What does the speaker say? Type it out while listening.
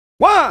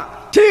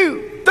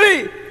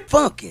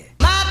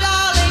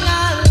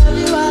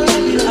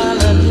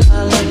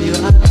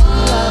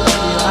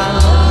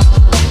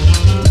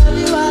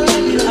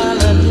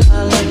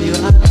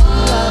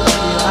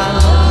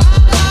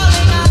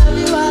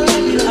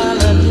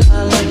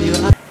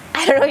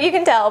I don't know if you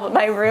can tell, but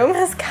my room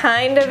has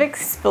kind of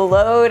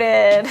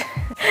exploded.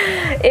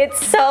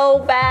 It's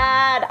so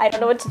bad. I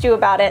don't know what to do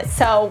about it,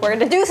 so we're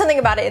gonna do something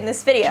about it in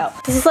this video.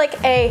 This is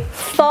like a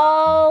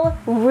fall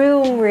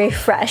room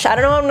refresh. I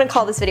don't know what I'm gonna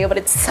call this video, but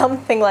it's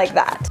something like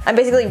that. I'm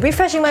basically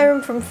refreshing my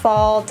room from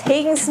fall,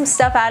 taking some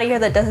stuff out of here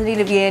that doesn't need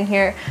to be in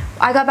here.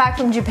 I got back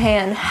from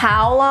Japan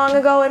how long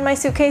ago and my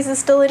suitcase is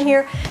still in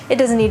here? It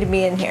doesn't need to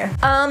be in here.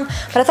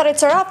 But I thought I'd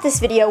start off this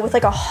video with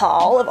like a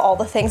haul of all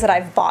the things that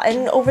I've bought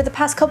over the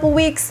past couple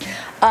weeks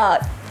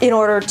in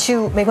order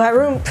to make my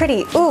room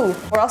pretty. Ooh,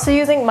 we're also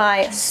using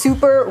my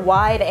super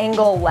wide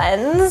angle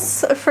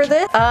lens for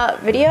this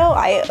video.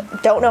 I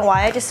don't know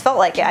why, I just felt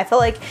like it. I feel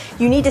like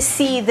you need to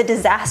see the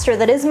disaster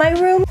that is my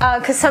room,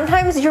 because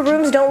sometimes your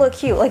rooms don't look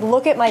cute. Like,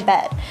 look at my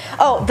bed.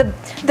 Oh,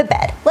 the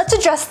bed. Let's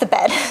address the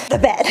bed. The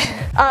bed.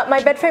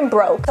 My bed frame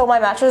broke, so my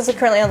mattress is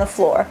currently on the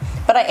floor.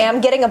 But I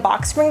am getting a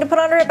box spring to put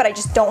under it, but I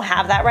just don't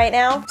have that right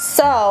now.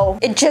 So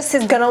it just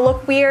is gonna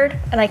look weird,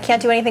 and I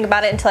can't do anything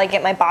about it until I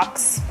get my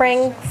box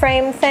spring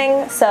frame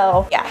thing.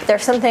 So yeah,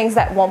 there's some things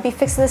that won't be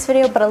fixed in this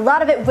video, but a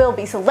lot of it will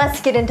be, so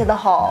let's get into the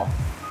haul.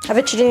 I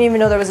bet you didn't even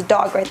know there was a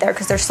dog right there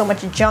because there's so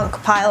much junk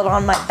piled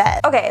on my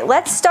bed. Okay,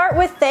 let's start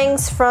with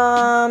things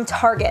from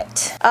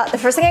Target. The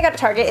first thing I got at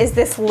Target is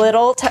this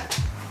little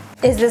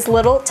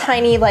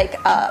tiny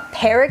like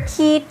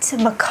parakeet,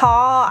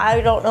 macaw, I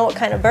don't know what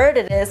kind of bird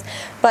it is,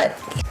 but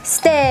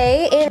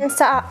stay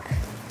inside.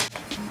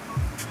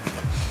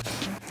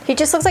 He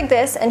just looks like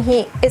this, and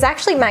he is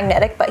actually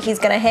magnetic, but he's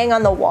gonna hang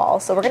on the wall,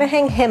 so we're gonna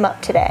hang him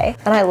up today.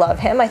 And I love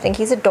him, I think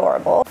he's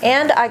adorable.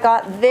 And I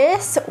got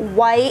this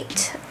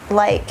white,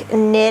 like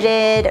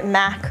knitted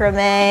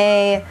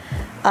macrame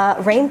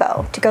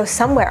rainbow to go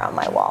somewhere on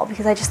my wall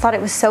because I just thought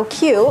it was so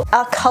cute.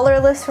 A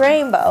colorless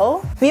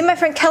rainbow. Me and my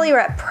friend Kelly were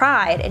at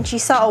Pride and she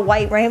saw a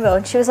white rainbow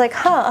and she was like,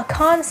 huh, a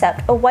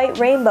concept, a white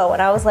rainbow.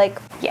 And I was like,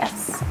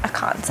 yes, a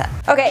concept.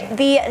 Okay,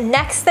 the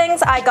next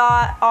things I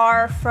got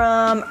are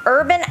from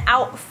Urban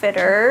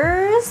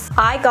Outfitters.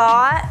 I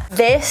got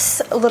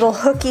this little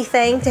hooky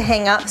thing to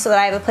hang up so that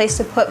I have a place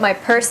to put my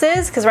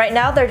purses, because right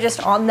now they're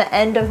just on the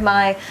end of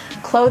my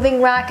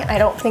clothing rack and I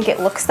don't think it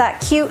looks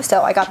that cute.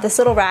 So I got this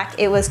little rack.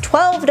 It was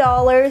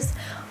 $12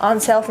 on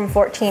sale from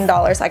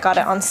 $14. I got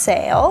it on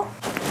sale.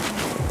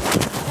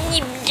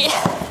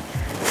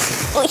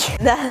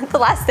 The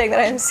last thing that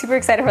I'm super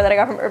excited for that I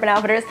got from Urban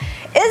Outfitters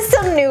is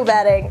some new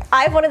bedding.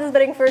 I've wanted this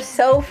bedding for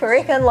so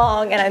freaking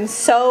long and I'm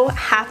so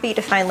happy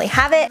to finally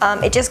have it.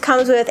 It just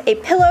comes with a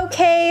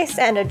pillowcase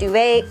and a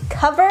duvet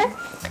cover.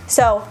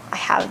 So I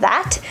have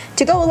that.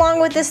 To go along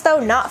with this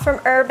though, not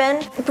from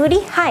Urban.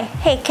 Booty, hi,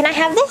 hey, can I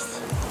have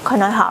this?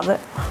 Can I have it?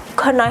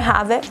 Can I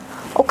have it?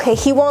 Okay,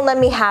 he won't let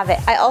me have it.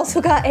 I also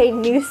got a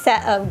new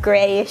set of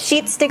gray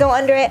sheets to go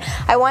under it.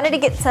 I wanted to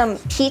get some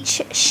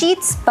peach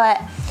sheets, but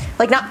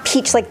like not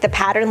peach like the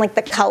pattern, like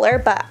the color,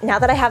 but now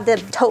that I have the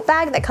tote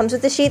bag that comes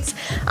with the sheets,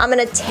 I'm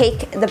gonna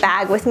take the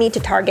bag with me to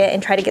Target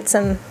and try to get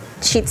some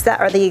sheets that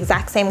are the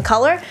exact same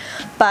color.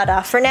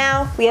 But for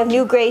now, we have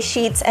new gray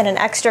sheets and an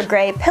extra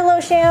gray pillow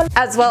sham,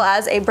 as well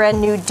as a brand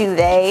new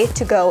duvet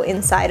to go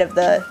inside of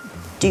the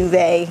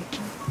duvet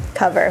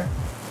cover.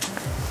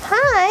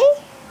 Hi,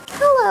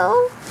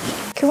 hello.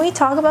 Can we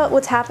talk about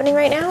what's happening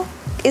right now?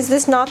 Is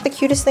this not the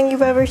cutest thing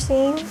you've ever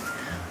seen?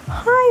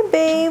 Hi,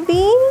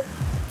 baby.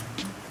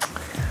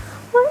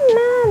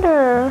 What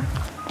matter?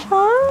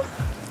 Huh?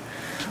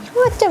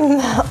 What the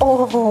matter?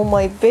 Oh,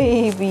 my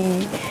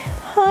baby.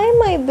 Hi,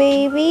 my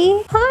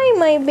baby. Hi,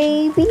 my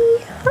baby.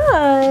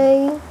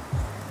 Hi.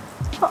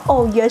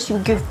 Oh, yes, you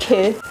give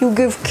kiss. You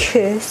give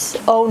kiss.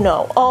 Oh,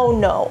 no. Oh,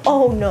 no.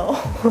 Oh, no.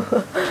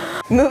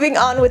 Moving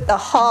on with the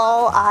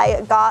haul,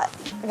 I got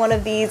one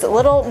of these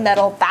little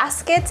metal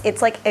baskets.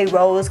 It's like a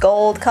rose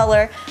gold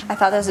color. I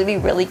thought this would be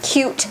really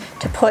cute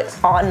to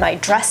put on my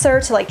dresser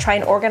to like try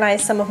and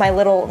organize some of my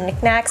little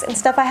knickknacks and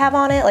stuff I have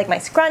on it, like my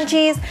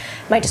scrunchies,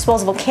 my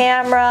disposable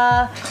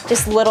camera,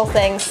 just little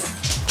things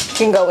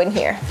can go in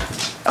here.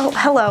 Oh,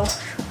 hello.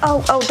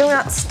 Oh, do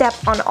not step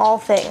on all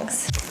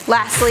things.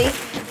 Lastly,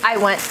 I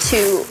went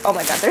to, oh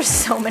my God, there's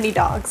so many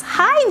dogs.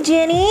 Hi,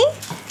 Jenny.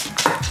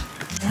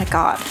 Oh my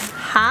God.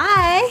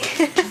 Hi.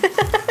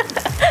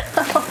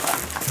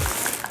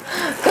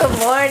 Good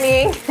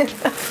morning.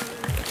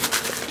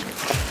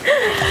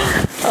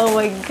 Oh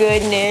my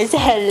goodness,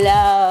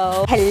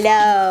 hello.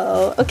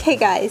 Hello. Okay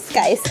guys,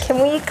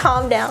 can we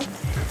calm down?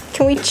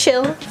 Can we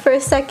chill for a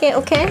second,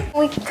 okay?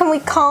 Can we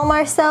calm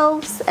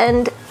ourselves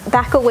and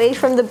back away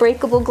from the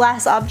breakable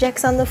glass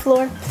objects on the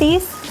floor,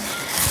 please?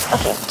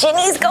 Okay,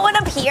 Jenny's going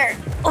up here.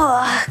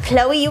 Oh,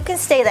 Chloe, you can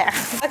stay there.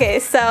 Okay,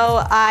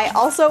 so I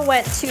also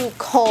went to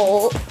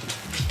Cole.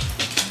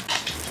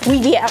 We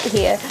be out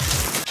here.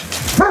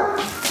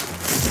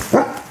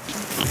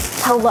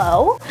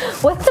 pillow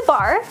with the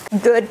bark.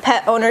 Good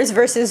pet owners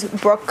versus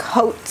Brooke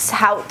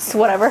Houts,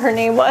 whatever her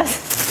name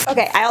was.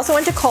 Okay, I also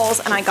went to Kohl's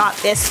and I got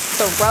this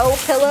throw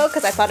pillow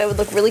because I thought it would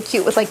look really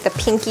cute with like the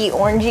pinky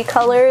orangey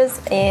colors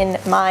in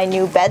my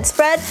new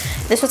bedspread.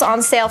 This was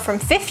on sale from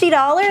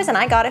 $50 and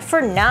I got it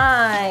for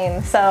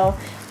 $9. So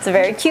it's a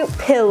very cute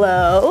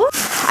pillow.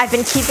 I've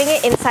been keeping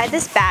it inside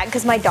this bag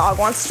because my dog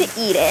wants to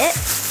eat it.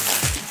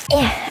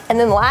 And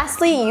then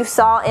lastly, you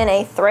saw in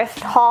a thrift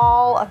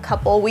haul a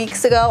couple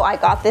weeks ago, I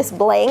got this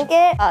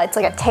blanket. It's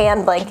like a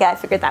tan blanket. I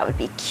figured that would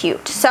be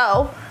cute.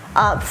 So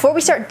before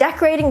we start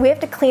decorating, we have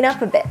to clean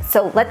up a bit.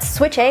 So let's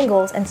switch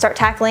angles and start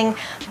tackling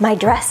my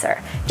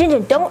dresser. Ginger,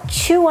 don't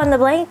chew on the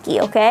blankie,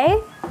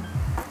 okay?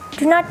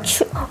 Do not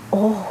chew.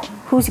 Oh,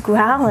 who's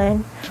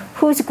growling?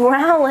 Who's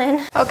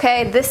growling?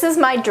 Okay, this is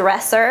my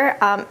dresser.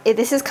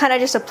 This is kind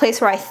of just a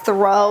place where I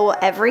throw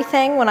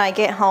everything when I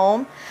get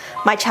home.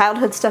 My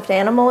childhood stuffed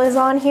animal is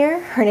on here.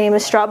 Her name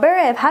is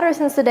Strawberry. I've had her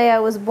since the day I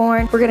was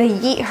born. We're gonna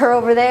yeet her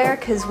over there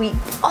because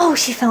oh,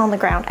 she fell on the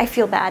ground. I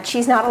feel bad.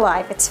 She's not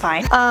alive, it's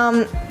fine.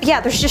 Yeah,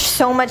 there's just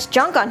so much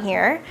junk on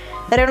here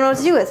that I don't know what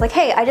to do with. Like,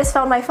 hey, I just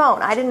found my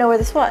phone. I didn't know where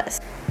this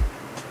was.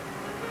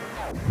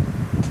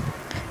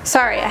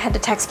 Sorry, I had to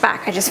text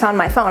back. I just found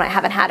my phone. I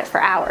haven't had it for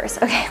hours.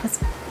 Okay, let's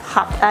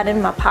pop that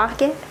in my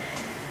pocket.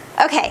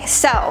 Okay,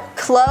 so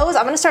clothes.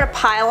 I'm gonna start a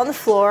pile on the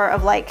floor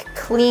of like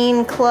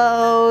clean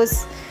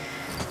clothes,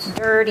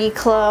 dirty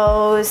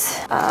clothes,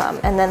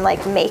 and then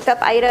like makeup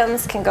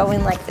items can go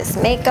in like this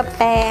makeup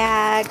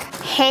bag.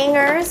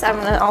 Hangers, I'm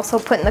gonna also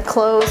put in the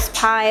clothes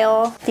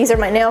pile. These are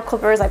my nail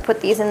clippers. I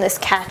put these in this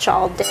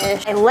catch-all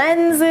dish. My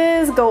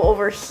lenses go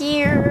over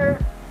here,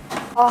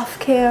 off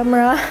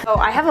camera. Oh,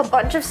 I have a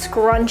bunch of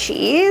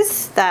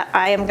scrunchies that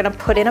I am gonna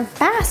put in a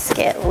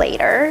basket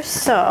later.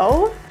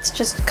 So let's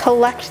just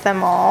collect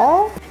them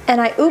all.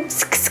 And I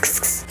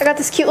got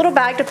this cute little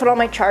bag to put all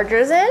my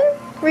chargers in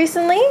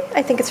recently.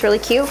 I think it's really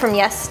cute from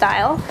Yes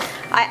Style.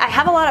 I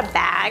have a lot of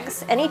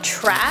bags. Any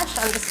trash,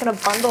 I'm just gonna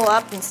bundle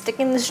up and stick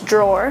in this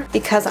drawer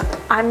because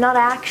I'm not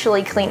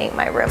actually cleaning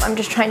my room. I'm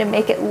just trying to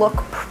make it look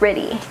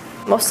pretty.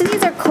 Most of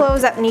these are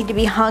clothes that need to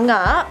be hung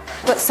up,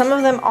 but some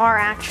of them are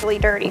actually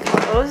dirty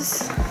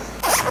clothes.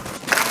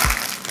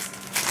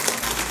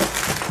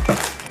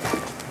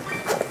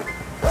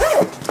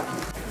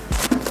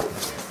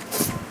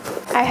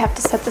 I have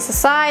to set this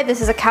aside.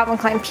 This is a Calvin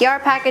Klein PR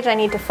package I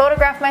need to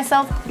photograph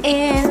myself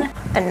in.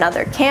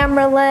 Another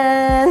camera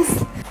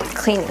lens.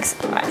 Cleaning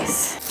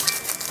supplies.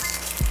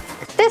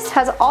 This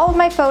has all of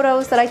my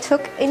photos that I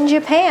took in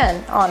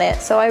Japan on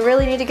it, so I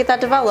really need to get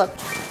that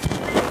developed.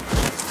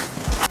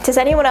 Does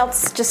anyone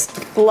else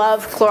just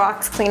love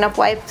Clorox cleanup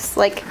wipes?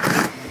 Like,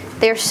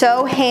 they're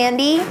so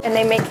handy and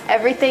they make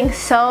everything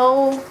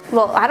so,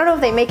 well, I don't know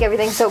if they make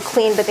everything so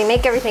clean, but they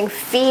make everything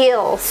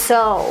feel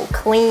so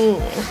clean.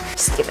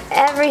 Just give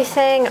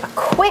everything a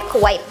quick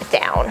wipe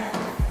down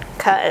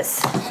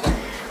because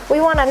we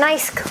want a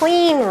nice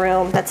clean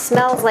room that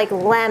smells like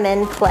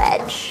lemon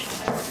pledge.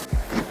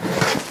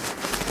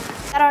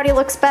 That already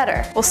looks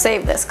better. We'll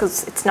save this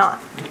because it's not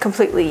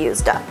completely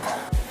used up.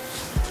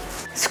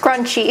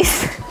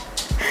 Scrunchies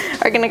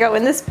are gonna go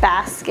in this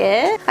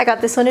basket. I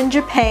got this one in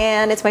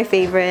Japan. It's my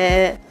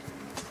favorite.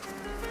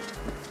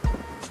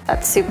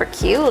 That's super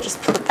cute. We'll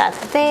just put that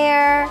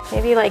there.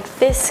 Maybe like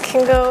this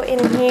can go in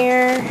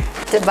here.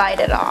 Divide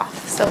it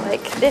off. So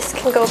like this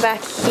can go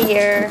back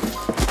here.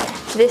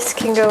 This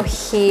can go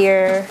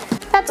here.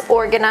 That's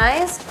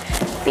organized.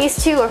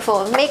 These two are full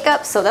of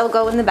makeup, so they'll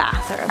go in the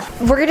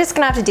bathroom. We're just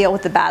gonna have to deal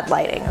with the bad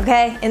lighting,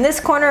 okay? In this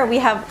corner, we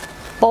have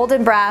Bold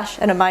and Brash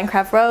and a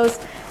Minecraft rose,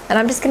 and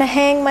I'm just gonna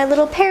hang my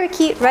little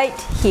parakeet right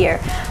here.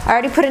 I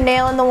already put a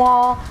nail in the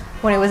wall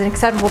when it was an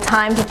acceptable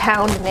time to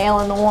pound a nail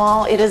in the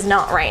wall. It is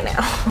not right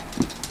now.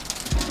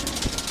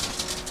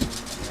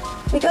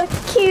 We got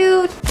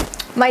cute.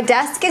 My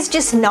desk is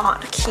just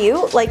not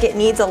cute. Like, it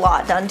needs a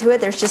lot done to it.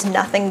 There's just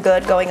nothing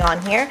good going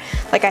on here.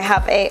 Like, I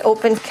have a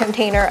open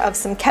container of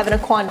some Kevin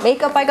Aquan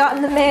makeup I got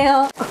in the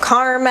mail, a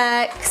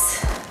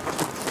Carmex.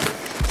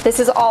 This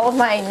is all of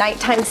my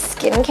nighttime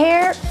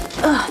skincare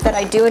that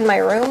I do in my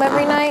room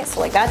every night. So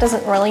like that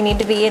doesn't really need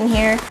to be in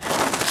here.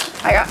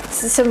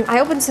 I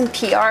opened some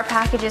PR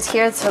packages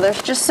here, so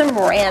there's just some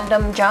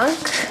random junk.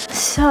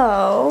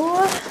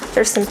 So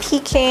there's some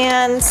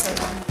pecans,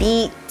 some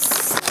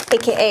beets,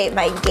 aka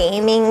my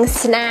gaming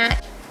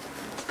snack.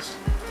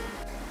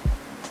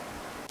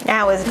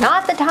 Now is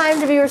not the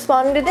time to be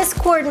responding to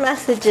Discord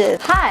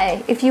messages.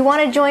 Hi, if you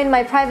want to join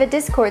my private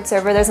Discord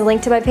server, there's a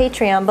link to my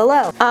Patreon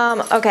below.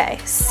 Okay,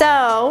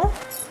 so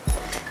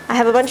I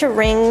have a bunch of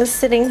rings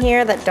sitting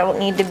here that don't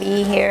need to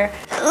be here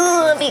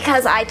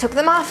because I took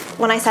them off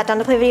when I sat down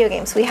to play video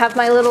games. We have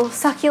my little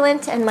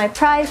succulent and my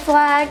pride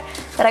flag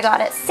that I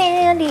got at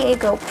San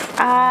Diego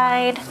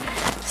Pride.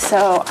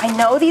 So I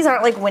know these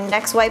aren't like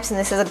Windex wipes and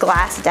this is a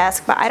glass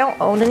desk, but I don't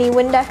own any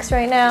Windex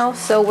right now.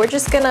 So we're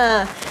just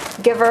gonna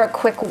give her a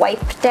quick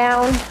wipe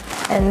down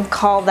and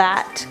call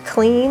that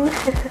clean.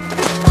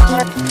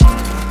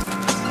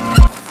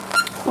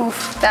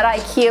 Oof, that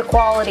IKEA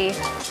quality.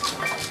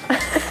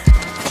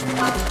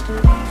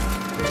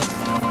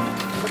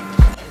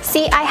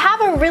 See, I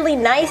have a really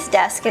nice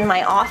desk in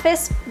my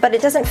office, but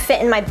it doesn't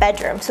fit in my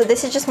bedroom. So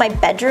this is just my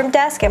bedroom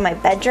desk and my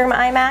bedroom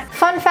iMac.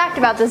 Fun fact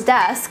about this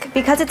desk,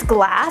 because it's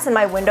glass and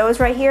my window is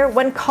right here,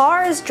 when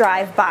cars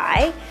drive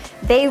by,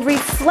 they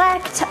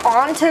reflect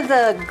onto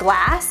the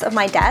glass of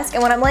my desk,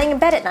 and when I'm laying in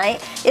bed at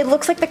night, it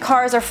looks like the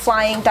cars are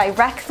flying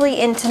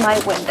directly into my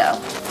window.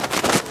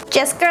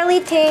 Just girly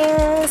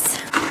things.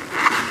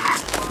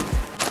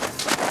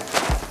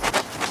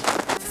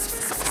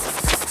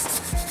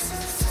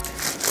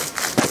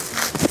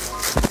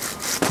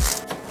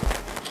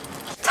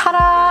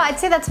 Ta-da! I'd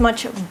say that's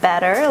much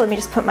better. Let me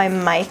just put my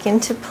mic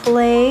into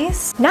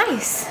place.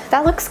 Nice,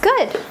 that looks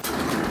good.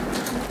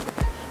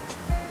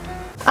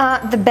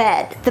 The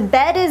bed. The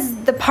bed is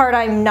the part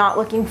I'm not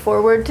looking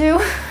forward to.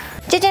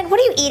 Jijen, what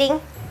are you eating?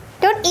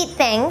 Don't eat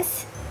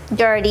things.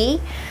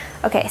 Dirty.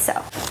 Okay,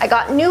 so I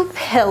got new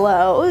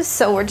pillows,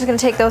 so we're just gonna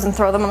take those and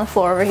throw them on the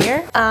floor over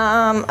here.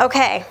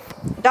 Okay,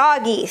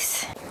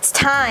 doggies. It's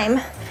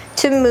time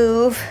to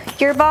move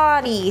your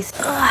bodies.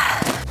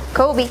 Ugh.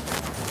 Kobe.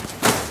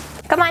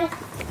 Come on,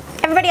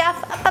 everybody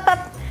off, up,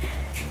 up.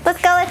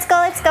 Let's go, let's go,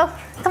 let's go.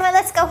 Come on,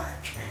 let's go.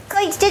 Go,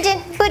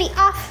 Jijen, booty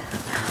off.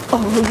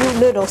 Oh, you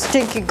little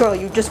stinky girl,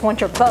 you just want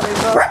your belly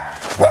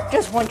rub.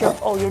 Just want your,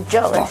 oh, you're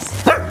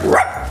jealous.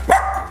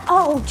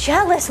 Oh,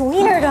 jealous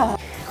wiener dog.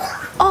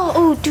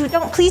 Oh, dude,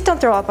 please don't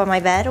throw up on my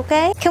bed,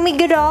 okay? Can we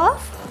get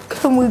off?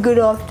 Can we get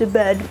off the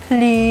bed,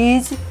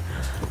 please?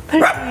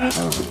 Please.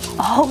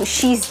 Oh,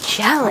 she's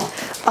jealous.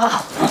 Oh.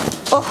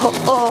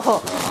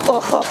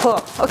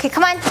 Okay,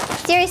 come on.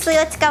 Seriously,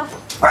 let's go.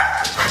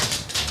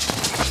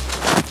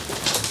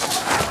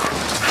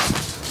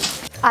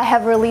 I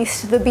have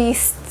released the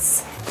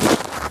beasts.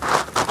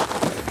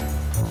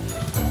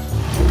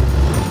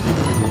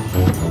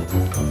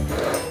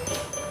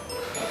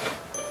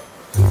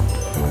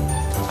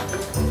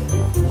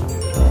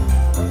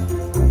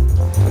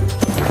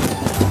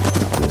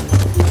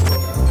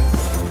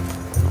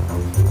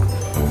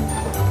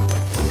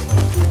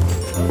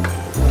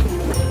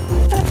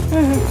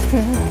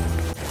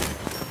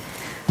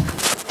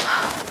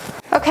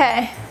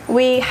 Okay,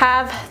 we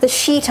have the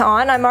sheet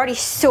on. I'm already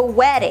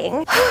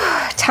sweating.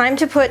 Time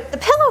to put the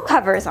pillow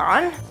covers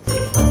on.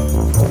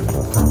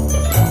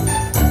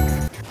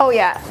 Oh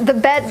yeah, the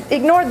bed,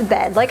 ignore the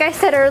bed. Like I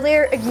said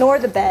earlier, ignore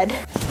the bed.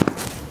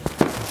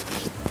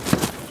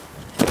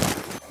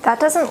 That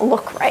doesn't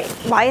look right.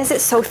 Why is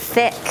it so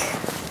thick?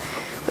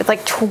 With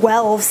like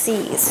 12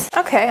 C's.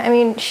 Okay, I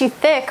mean, she's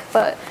thick,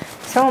 but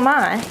so am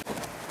I.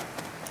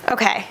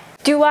 Okay.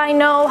 Do I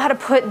know how to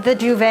put the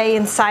duvet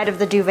inside of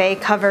the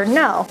duvet cover?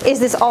 No. Is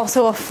this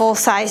also a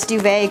full-size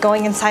duvet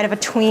going inside of a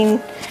twin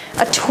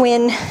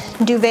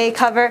duvet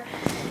cover?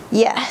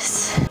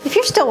 Yes. If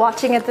you're still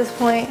watching at this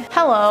point,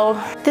 hello.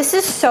 This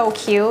is so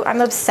cute. I'm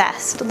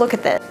obsessed. Look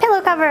at this.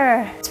 Pillow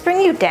cover. Let's bring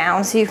you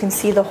down so you can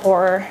see the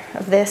horror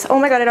of this.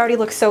 Oh my god, it already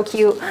looks so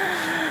cute.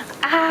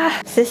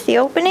 Ah, is this the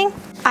opening?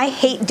 I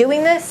hate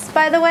doing this,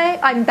 by the way.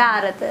 I'm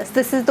bad at this.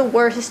 This is the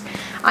worst.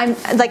 I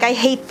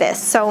hate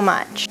this so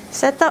much.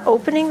 Is that the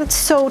opening? That's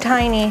so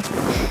tiny.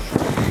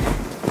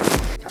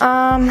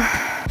 Oh,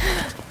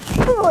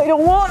 I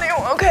don't want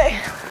to. Okay.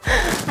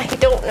 I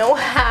don't know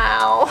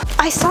how.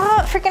 I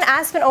saw freaking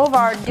Aspen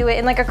Ovar do it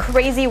in like a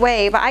crazy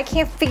way, but I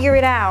can't figure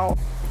it out.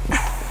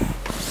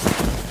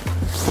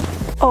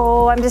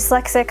 Oh, I'm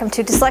dyslexic. I'm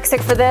too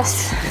dyslexic for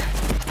this.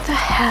 What the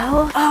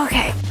hell?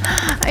 Okay.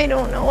 I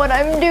don't know what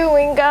I'm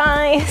doing,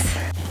 guys.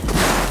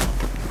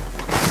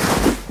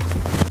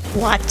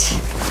 What?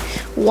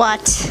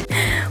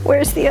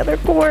 Where's the other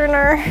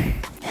corner?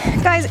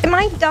 Guys, am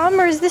I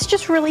dumb or is this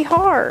just really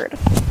hard?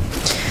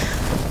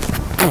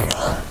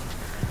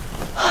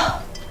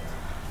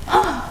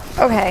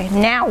 Okay,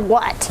 now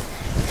what?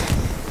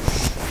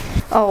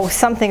 Oh,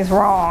 something's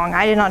wrong.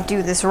 I did not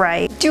do this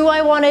right. Do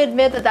I want to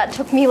admit that that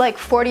took me like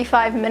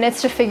 45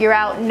 minutes to figure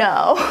out?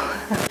 No.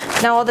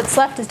 Now all that's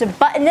left is to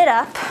button it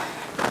up.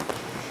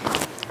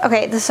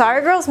 Okay, the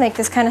Sorry Girls make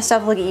this kind of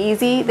stuff look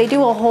easy. They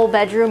do a whole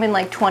bedroom in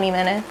like 20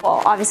 minutes.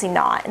 Well, obviously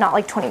not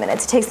like 20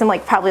 minutes. It takes them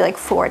like probably like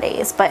 4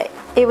 days, but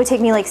it would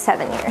take me like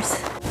 7 years.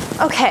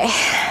 Okay,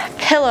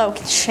 pillow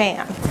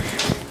sham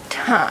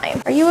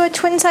time. Are you a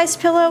twin-sized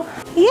pillow?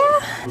 Yeah.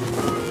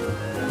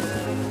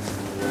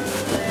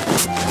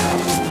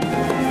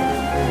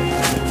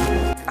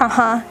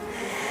 Uh-huh,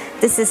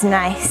 this is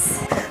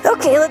nice.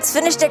 Okay, let's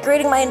finish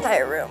decorating my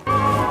entire room.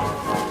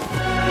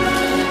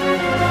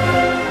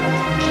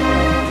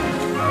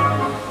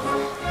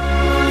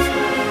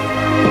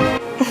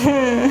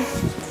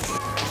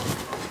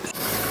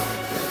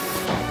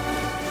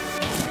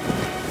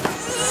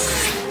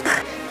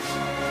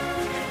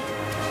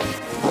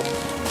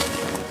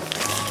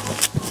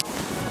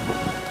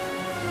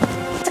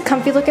 It's a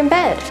comfy looking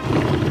bed.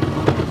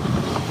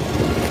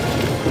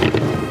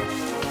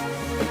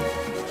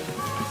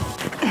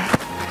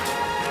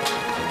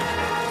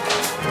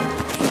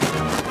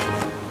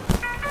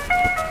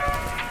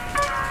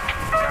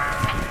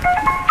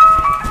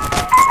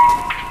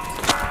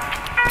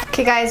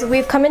 Okay guys,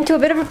 we've come into a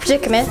bit of a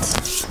predicament.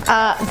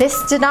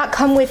 This did not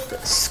come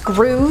with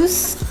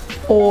screws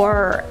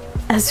or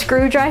a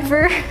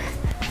screwdriver.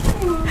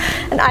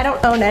 And I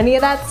don't own any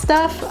of that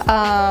stuff.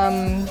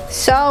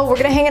 So we're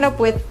gonna hang it up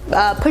with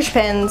push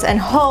pins and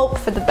hope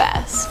for the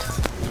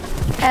best.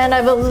 And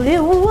I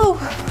believe,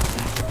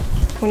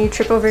 when you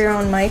trip over your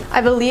own mic, I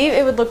believe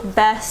it would look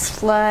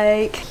best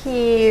like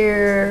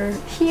here.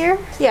 Here?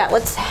 Yeah,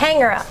 let's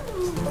hang her up.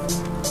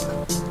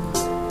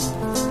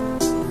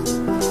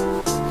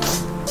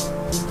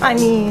 I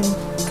mean,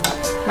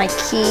 my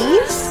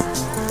keys.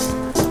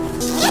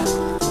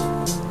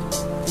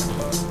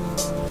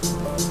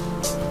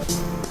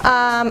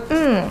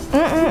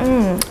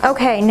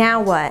 Okay,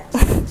 now what?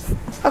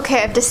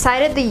 Okay, I've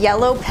decided the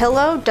yellow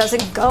pillow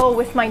doesn't go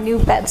with my new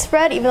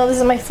bedspread, even though this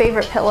is my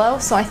favorite pillow,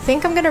 so I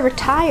think I'm gonna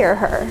retire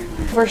her.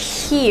 We're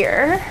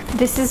here.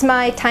 This is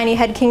my tiny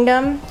head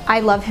kingdom.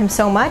 I love him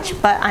so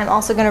much, but I'm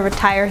also gonna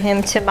retire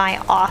him to my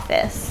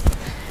office.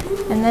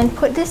 And then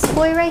put this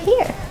boy right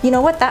here. You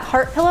know what, that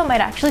heart pillow might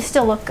actually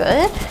still look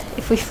good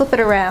if we flip it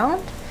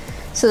around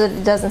so that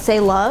it doesn't say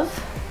love.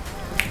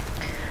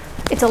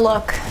 It's a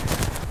look.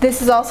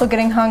 This is also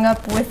getting hung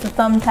up with the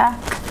thumbtack.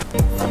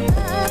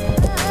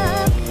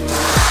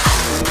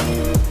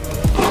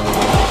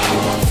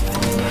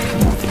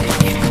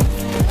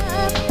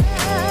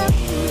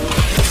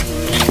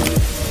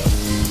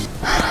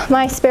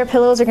 My spare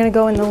pillows are gonna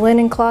go in the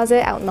linen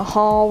closet out in the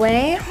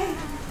hallway,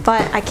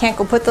 but I can't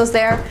go put those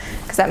there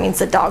because that means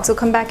the dogs will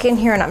come back in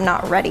here and I'm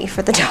not ready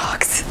for the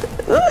dogs.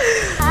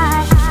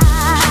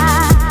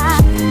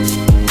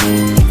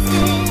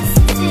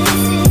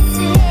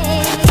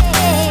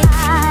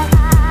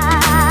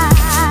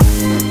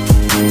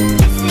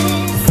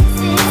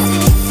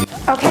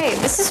 Okay,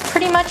 this is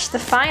pretty much the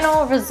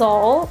final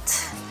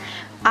result.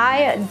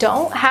 I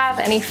don't have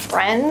any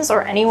friends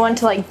or anyone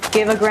to like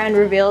give a grand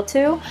reveal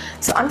to,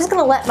 so I'm just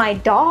gonna let my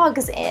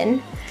dogs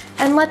in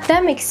and let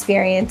them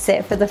experience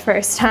it for the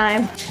first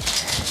time.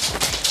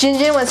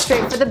 Jinjin went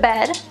straight for the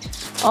bed.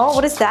 Oh,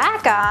 what is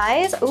that,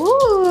 guys?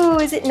 Ooh,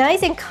 is it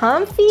nice and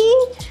comfy?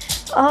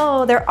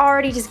 Oh, they're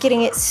already just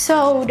getting it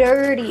so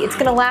dirty. It's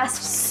gonna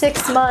last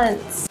 6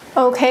 months.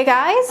 Okay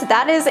guys,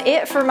 that is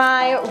it for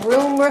my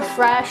room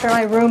refresh or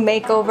my room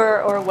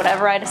makeover or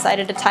whatever I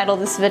decided to title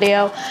this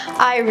video.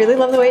 I really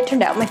love the way it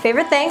turned out. My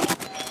favorite thing.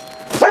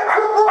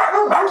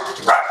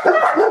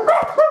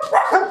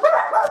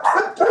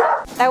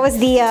 That was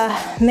the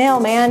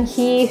mailman.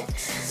 He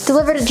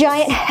delivered a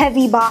giant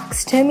heavy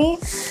box to me.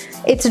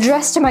 It's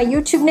addressed to my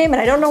YouTube name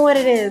and I don't know what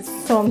it is.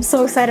 So I'm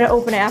so excited to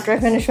open it after I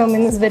finish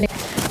filming this video.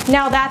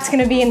 Now that's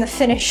gonna be in the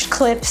finished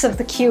clips of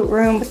the cute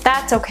room, but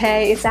that's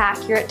okay. It's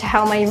accurate to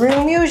how my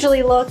room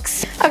usually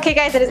looks. Okay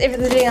guys, that is it for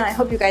the video and I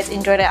hope you guys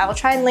enjoyed it. I will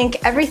try and link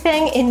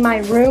everything in my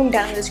room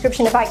down in the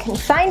description if I can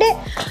find it.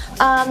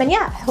 And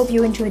yeah, I hope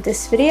you enjoyed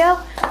this video.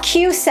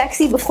 Cue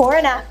sexy before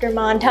and after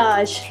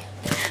montage.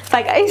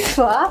 Bye guys.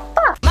 Bye.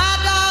 My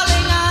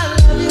darling, I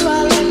love you, I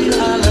love you.